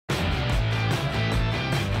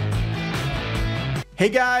Hey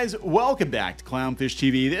guys, welcome back to Clownfish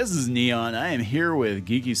TV. This is Kneon. I am here with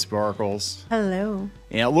Geeky Sparkles. Hello.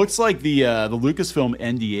 And it looks like the Lucasfilm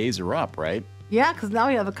NDAs are up, right? Yeah, because now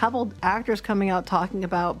we have a couple actors coming out talking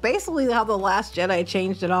about basically how The Last Jedi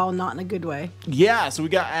changed it all, not in a good way. Yeah, so we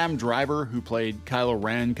got Adam Driver, who played Kylo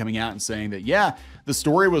Ren, coming out and saying that, yeah, the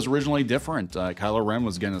story was originally different. Kylo Ren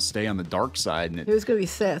was going to stay on the dark side. And he was going to be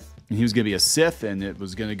Sith. He was going to be a Sith, and it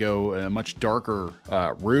was going to go a much darker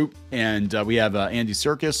route. And we have Andy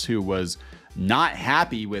Serkis, who was not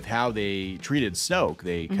happy with how they treated Snoke.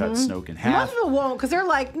 They cut Snoke in half. Most people won't, because they're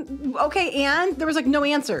like, okay, and there was like no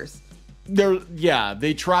answers.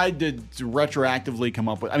 They tried to retroactively come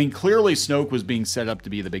up with. I mean, clearly Snoke was being set up to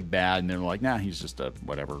be the big bad, and they're like, nah, he's just a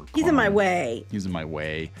whatever. He's in my way. He's in my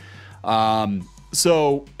way.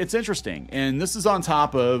 So it's interesting, and this is on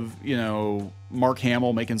top of Mark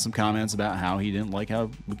Hamill making some comments about how he didn't like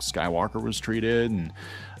how Luke Skywalker was treated, and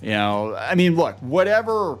I mean, look,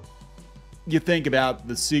 whatever you think about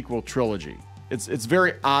the sequel trilogy, it's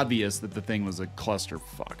very obvious that the thing was a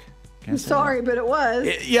clusterfuck. I'm sorry, but it was.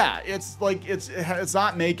 It's like it's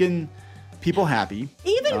not making people happy.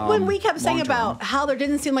 Even when we kept saying about how there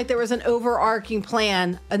didn't seem like there was an overarching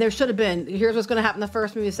plan, and there should have been. Here's what's going to happen in the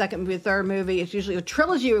first movie, the second movie, the third movie. It's usually a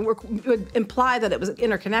trilogy, and would imply that it was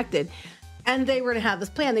interconnected. And they were going to have this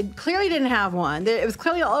plan. They clearly didn't have one. It was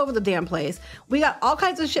clearly all over the damn place. We got all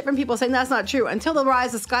kinds of shit from people saying that's not true until The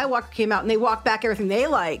Rise of Skywalker came out and they walked back everything they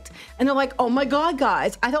liked. And they're like, oh my God,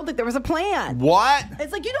 guys, I don't think there was a plan. What?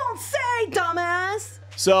 It's like, you don't say, dumbass.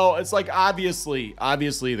 So it's like, obviously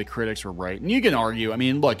the critics were right. And you can argue. I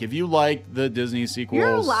mean, look, if you like the Disney sequels, you're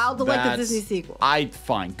allowed to like the Disney sequels.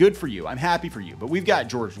 Fine. Good for you. I'm happy for you. But we've got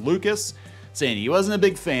George Lucas saying he wasn't a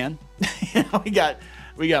big fan.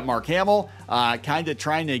 We got Mark Hamill kind of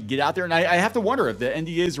trying to get out there. And I have to wonder if the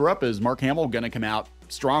NDAs are up, is Mark Hamill going to come out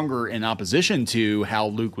stronger in opposition to how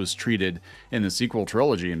Luke was treated in the sequel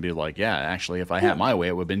trilogy and be like, yeah, actually, if I had my way,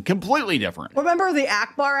 it would have been completely different. Remember the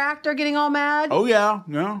Akbar actor getting all mad? Oh, yeah.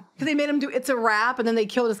 No. Because they made him do It's a Rap, and then they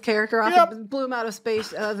killed his character off and blew him out of space,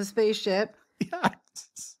 the spaceship. Yeah.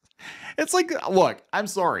 It's like, look, I'm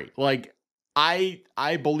sorry. Like, I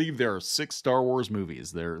believe there are 6 Star Wars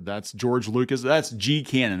movies. That's George Lucas. That's G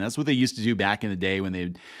canon. That's what they used to do back in the day when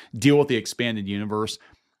they deal with the expanded universe,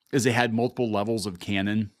 is they had multiple levels of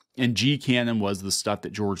canon. And G canon was the stuff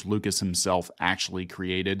that George Lucas himself actually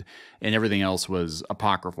created, and everything else was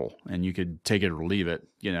apocryphal, and you could take it or leave it,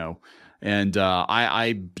 And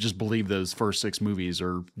I just believe those first 6 movies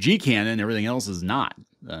are G canon. Everything else is not.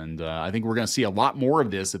 And I think we're going to see a lot more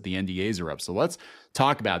of this if the NDAs are up. So let's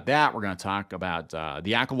talk about that. We're going to talk about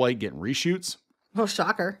the Acolyte getting reshoots. Oh,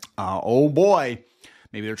 shocker. Oh, boy.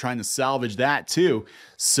 Maybe they're trying to salvage that, too.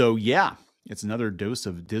 So, yeah, it's another dose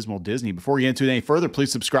of dismal Disney. Before we get into it any further,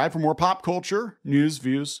 please subscribe for more pop culture, news,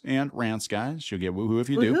 views, and rants, guys. You'll get woohoo if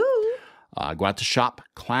you do. Go out to shop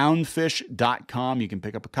clownfish.com. You can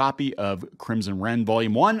pick up a copy of Crimson Ren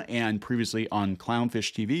Volume 1 and previously on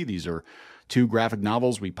Clownfish TV. These are 2 graphic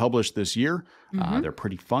novels we published this year. They're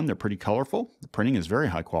pretty fun. They're pretty colorful. The printing is very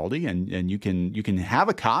high quality, and you can have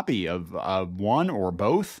a copy of one or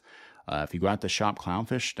both if you go out to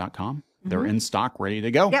shopclownfish.com. They're in stock, ready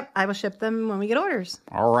to go. Yep, I will ship them when we get orders.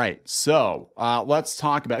 All right. So let's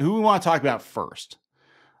talk about who we want to talk about first.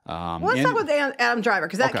 Let's talk with Adam Driver,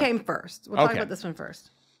 because that came first. We'll talk about this one first.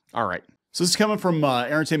 All right. So this is coming from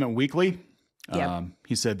Entertainment Weekly.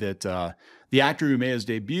 He said that the actor who made his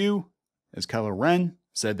debut as Kylo Ren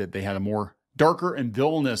said that they had a more darker and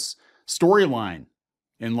villainous storyline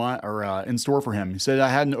in store for him. He said, I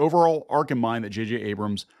had an overall arc in mind that J.J.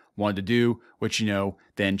 Abrams wanted to do, which,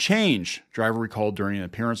 then changed. Driver recalled during an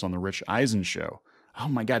appearance on the Rich Eisen show. Oh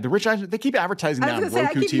my God, the Rich Eisen, they keep advertising that on Roku TV.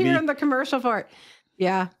 I keep hearing the commercial for it.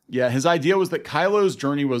 Yeah. Yeah, his idea was that Kylo's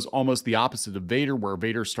journey was almost the opposite of Vader, where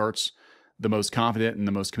Vader starts the most confident and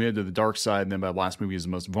the most committed to the dark side, and then by the last movie is the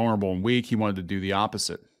most vulnerable and weak. He wanted to do the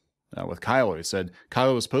opposite. With Kylo, he said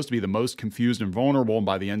Kylo was supposed to be the most confused and vulnerable, and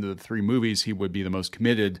by the end of the 3 movies, he would be the most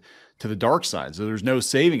committed to the dark side. So there's no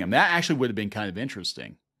saving him. That actually would have been kind of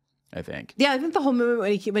interesting, I think. Yeah, I think the whole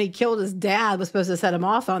movie when he killed his dad was supposed to set him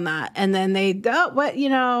off on that, and then he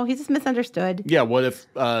just misunderstood. Yeah, what if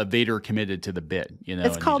Vader committed to the bit?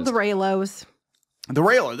 It's called the Reylos. The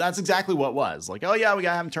Reylo, that's exactly what it was. Like, oh yeah, we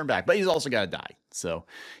gotta have him turn back, but he's also got to die. So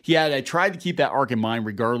I tried to keep that arc in mind,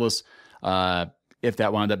 regardless if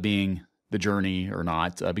that wound up being the journey or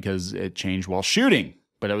not, because it changed while shooting.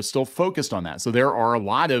 But I was still focused on that. So there are a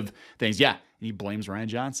lot of things. Yeah, he blames Rian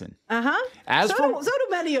Johnson. So do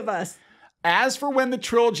many of us. As for when the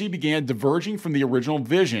trilogy began diverging from the original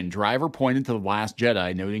vision, Driver pointed to The Last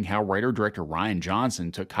Jedi, noting how writer-director Rian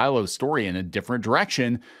Johnson took Kylo's story in a different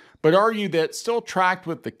direction, but argued that it still tracked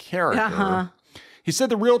with the character. He said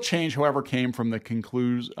the real change, however, came from the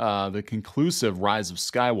conclusive rise of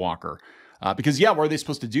Skywalker. Because, yeah, what are they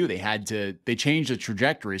supposed to do? They changed the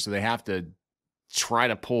trajectory, so they have to try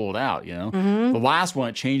to pull it out, you know? The last one,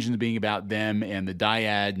 it changed into being about them and the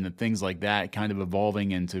dyad and the things like that, kind of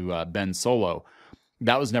evolving into Ben Solo.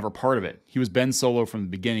 That was never part of it. He was Ben Solo from the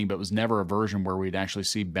beginning, but was never a version where we'd actually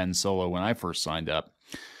see Ben Solo when I first signed up.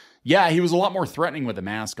 Yeah, he was a lot more threatening with a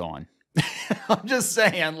mask on. I'm just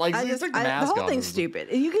saying, like, the whole thing's stupid.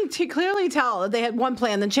 You can clearly tell that they had one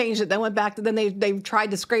plan, then changed it, then went back to, then they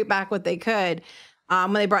tried to scrape back what they could.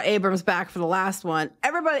 When they brought Abrams back for the last one,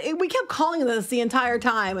 we kept calling this the entire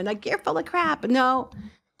time, and like, you're full of crap. No,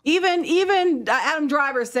 even Adam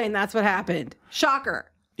Driver's saying that's what happened.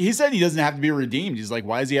 Shocker. He said he doesn't have to be redeemed. He's like,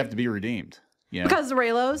 why does he have to be redeemed? You know? Because of the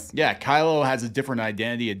Reylos? Yeah, Kylo has a different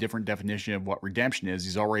identity, a different definition of what redemption is.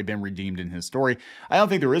 He's already been redeemed in his story. I don't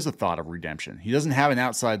think there is a thought of redemption. He doesn't have an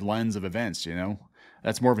outside lens of events, you know?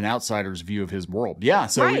 That's more of an outsider's view of his world. Yeah,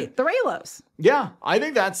 so right, the Reylos. Yeah, I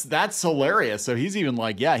think that's hilarious. So he's even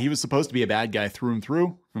like, yeah, he was supposed to be a bad guy through and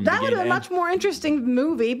through. That would have been a much more interesting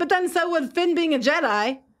movie, but then so would Finn being a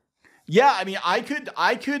Jedi. Yeah, I mean,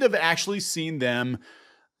 I could have actually seen them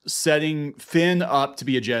setting Finn up to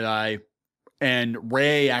be a Jedi and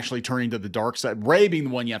Rey actually turning to the dark side. Rey being the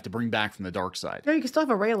one you have to bring back from the dark side. No, you can still have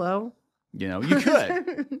a Reylo. You know, you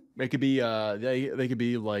could. They could be they could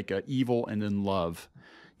be like evil and in love,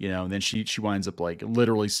 you know, and then she winds up like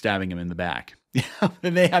literally stabbing him in the back.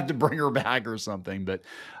 And they have to bring her back or something. But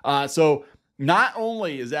so not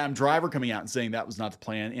only is Adam Driver coming out and saying that was not the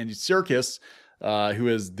plan, Andy Serkis, who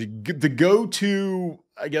is the go-to,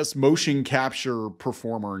 I guess, motion capture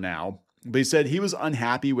performer now, but he said he was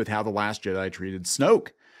unhappy with how The Last Jedi treated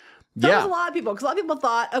Snoke. There was a lot of people, because a lot of people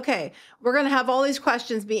thought, okay, we're going to have all these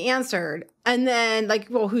questions be answered. And then, like,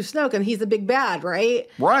 well, who's Snoke? And he's the big bad, right?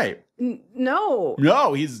 Right. No.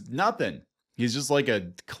 No, he's nothing. He's just like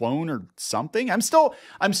a clone or something. I'm still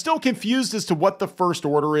confused as to what the First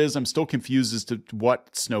Order is. I'm still confused as to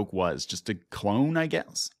what Snoke was. Just a clone, I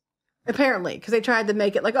guess. Apparently, because they tried to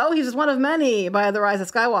make it like, oh, he's just one of many by the Rise of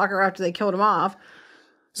Skywalker after they killed him off.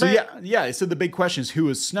 So, yeah. So the big question is, who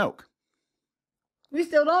is Snoke? We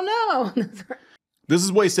still don't know. This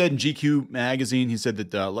is what he said in GQ magazine. He said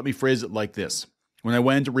that, let me phrase it like this. When I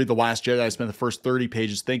went in to read The Last Jedi, I spent the first 30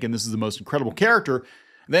 pages thinking this is the most incredible character.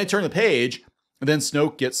 And then I turned the page, and then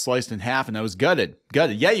Snoke gets sliced in half, and I was gutted.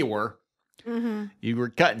 Gutted. Yeah, you were. Mm-hmm. You were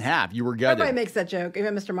cut in half. You were gutted. Everybody makes that joke.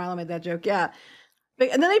 Even Mr. Milo made that joke. Yeah.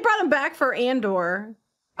 And then they brought him back for Andor.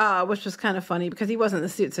 Which was kind of funny because he wasn't in the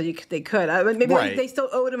suit, so they could. Maybe they still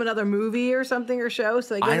owed him another movie or something or show.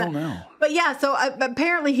 So I don't know. But yeah, so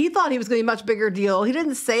apparently he thought he was going to be a much bigger deal. He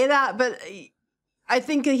didn't say that, but I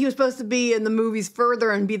think he was supposed to be in the movies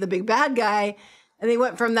further and be the big bad guy. And they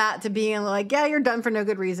went from that to being like, yeah, you're done for no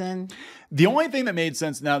good reason. The only thing that made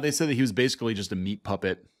sense now, they said that he was basically just a meat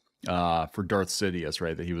puppet for Darth Sidious,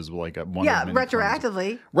 right? That he was like one of the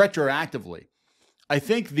retroactively. Retroactively. I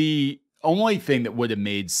think the only thing that would have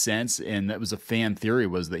made sense, and that was a fan theory,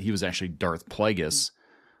 was that he was actually Darth Plagueis,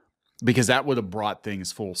 because that would have brought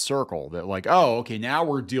things full circle. That like, oh, okay, now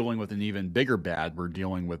we're dealing with an even bigger bad. We're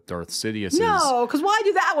dealing with Darth Sidious. No, because why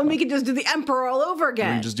do that when we could just do the Emperor all over again?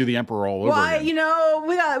 We can just do the Emperor all over again. Why, you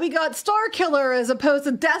know, we got Star Killer as opposed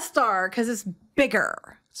to Death Star because it's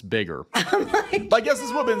bigger. It's bigger. Like, but I guess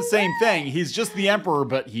this would have been the same thing. He's just the Emperor,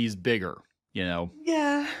 but he's bigger, you know?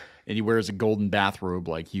 Yeah. And he wears a golden bathrobe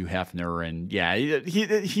like Hugh Hefner. And yeah,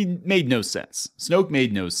 he made no sense. Snoke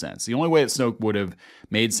made no sense. The only way that Snoke would have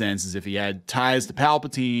made sense is if he had ties to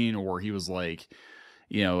Palpatine, or he was like,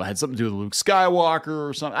 you know, had something to do with Luke Skywalker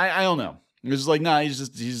or something. I don't know. It was just like, nah, he's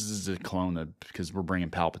just a clone because we're bringing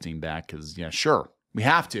Palpatine back. Because, yeah, sure, we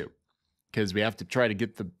have to. Because we have to try to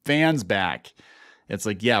get the fans back. It's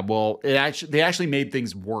like, yeah, well, they actually made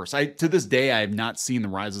things worse. To this day, I have not seen The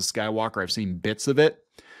Rise of Skywalker. I've seen bits of it.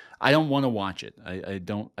 I don't want to watch it.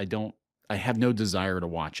 I have no desire to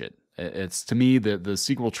watch it. It's, to me, the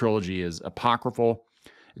sequel trilogy is apocryphal.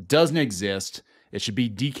 It doesn't exist. It should be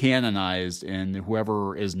decanonized, and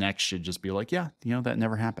whoever is next should just be like, yeah, you know, that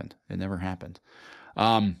never happened. It never happened.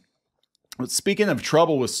 But speaking of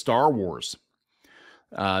trouble with Star Wars,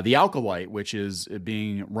 the Acolyte, which is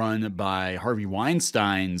being run by Harvey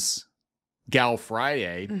Weinstein's gal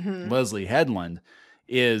Friday, Leslie Headland,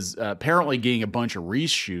 is apparently getting a bunch of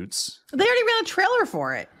reshoots. They already ran a trailer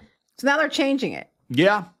for it, so now they're changing it.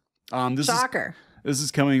 Yeah. Shocker. This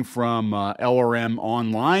is coming from LRM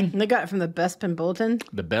Online. And they got it from the Bespin Bulletin.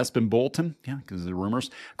 The Bespin Bulletin, yeah, because of the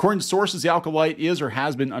rumors. According to sources, the Acolyte is or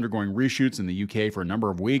has been undergoing reshoots in the UK for a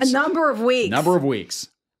number of weeks. A number of weeks.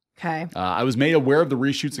 Okay. I was made aware of the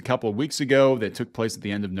reshoots a couple of weeks ago that took place at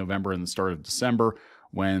the end of November and the start of December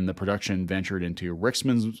when the production ventured into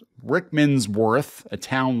Rickmansworth, a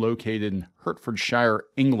town located in Hertfordshire,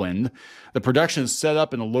 England. The production is set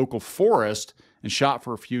up in a local forest and shot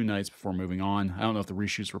for a few nights before moving on. I don't know if the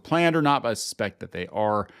reshoots were planned or not, but I suspect that they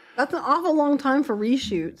are. That's an awful long time for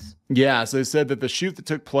reshoots. Yeah, so they said that the shoot that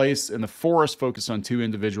took place in the forest focused on two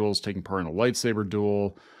individuals taking part in a lightsaber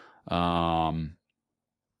duel.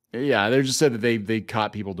 Yeah, they just said that they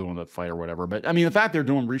caught people doing the fight or whatever. But I mean, the fact they're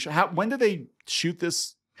doing reshoot. When did they shoot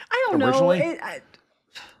this? I don't know. I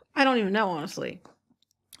don't even know, honestly.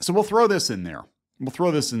 So we'll throw this in there. We'll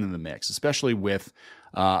throw this into the mix, especially with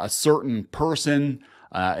a certain person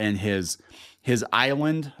and his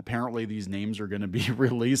island. Apparently, these names are going to be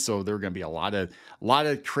released, so there are going to be a lot of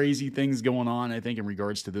crazy things going on, I think, in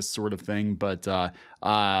regards to this sort of thing. But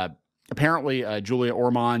apparently, Julia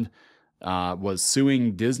Ormond was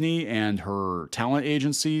suing Disney and her talent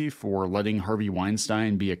agency for letting Harvey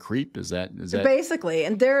Weinstein be a creep. Is that basically?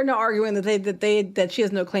 And they're not arguing that she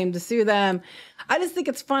has no claim to sue them. I just think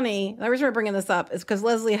it's funny. The reason we're bringing this up is because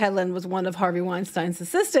Leslie Headland was one of Harvey Weinstein's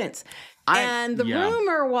assistants. And the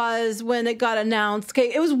rumor was when it got announced,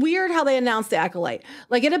 okay, it was weird how they announced the Acolyte.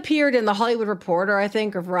 Like it appeared in the Hollywood Reporter, I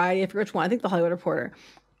think, or Variety, I forget which one. I think the Hollywood Reporter.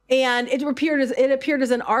 And it appeared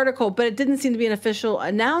as an article, but it didn't seem to be an official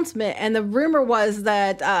announcement. And the rumor was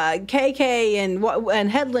that KK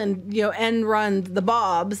and Headland, end run the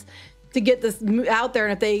Bobs to get this out there.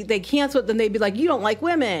 And if they cancel it, then they'd be like, you don't like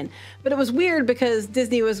women. But it was weird because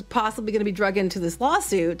Disney was possibly going to be drug into this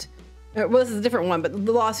lawsuit. Well, this is a different one, but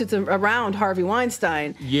the lawsuits around Harvey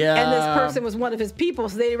Weinstein. Yeah. And this person was one of his people,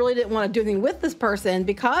 so they really didn't want to do anything with this person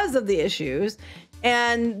because of the issues.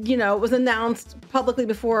 And, it was announced publicly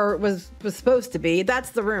before it was supposed to be. That's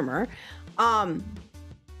the rumor.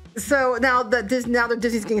 So now that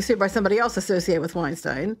Disney's getting sued by somebody else associated with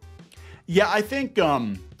Weinstein. Yeah, I think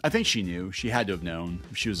she knew. She had to have known.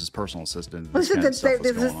 She was his personal assistant. Well, the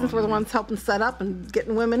assistants were the ones helping set up and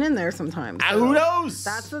getting women in there sometimes. So who knows?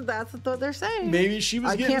 That's what they're saying. Maybe she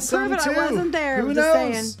was getting some too. I can't prove it. I wasn't there. Who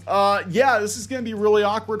knows? Yeah, this is going to be really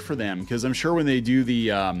awkward for them because I'm sure when they do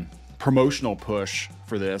the promotional push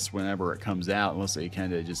for this whenever it comes out, unless they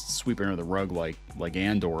kind of just sweep it under the rug like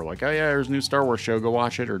Andor, like, oh yeah, there's a new Star Wars show, go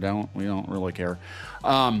watch it, or don't. We don't really care.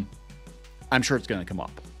 I'm sure it's going to come up.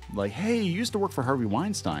 Like, hey, you used to work for Harvey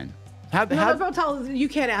Weinstein. You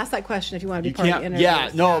can't ask that question if you want to be part of the interview. Yeah,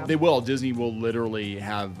 no, they will. Disney will literally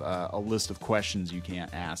have a list of questions you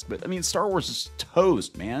can't ask. But I mean, Star Wars is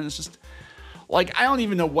toast, man. It's just like, I don't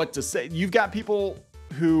even know what to say. You've got people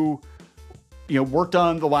who worked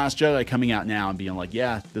on The Last Jedi coming out now and being like,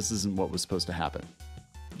 yeah, this isn't what was supposed to happen.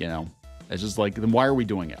 It's just like, then why are we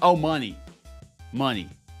doing it? Oh, money.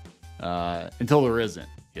 Until there isn't,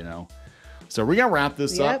 So we're going to wrap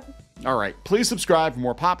this up. All right. Please subscribe for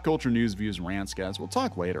more pop culture news, views, and rants, guys. We'll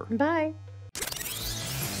talk later. Bye.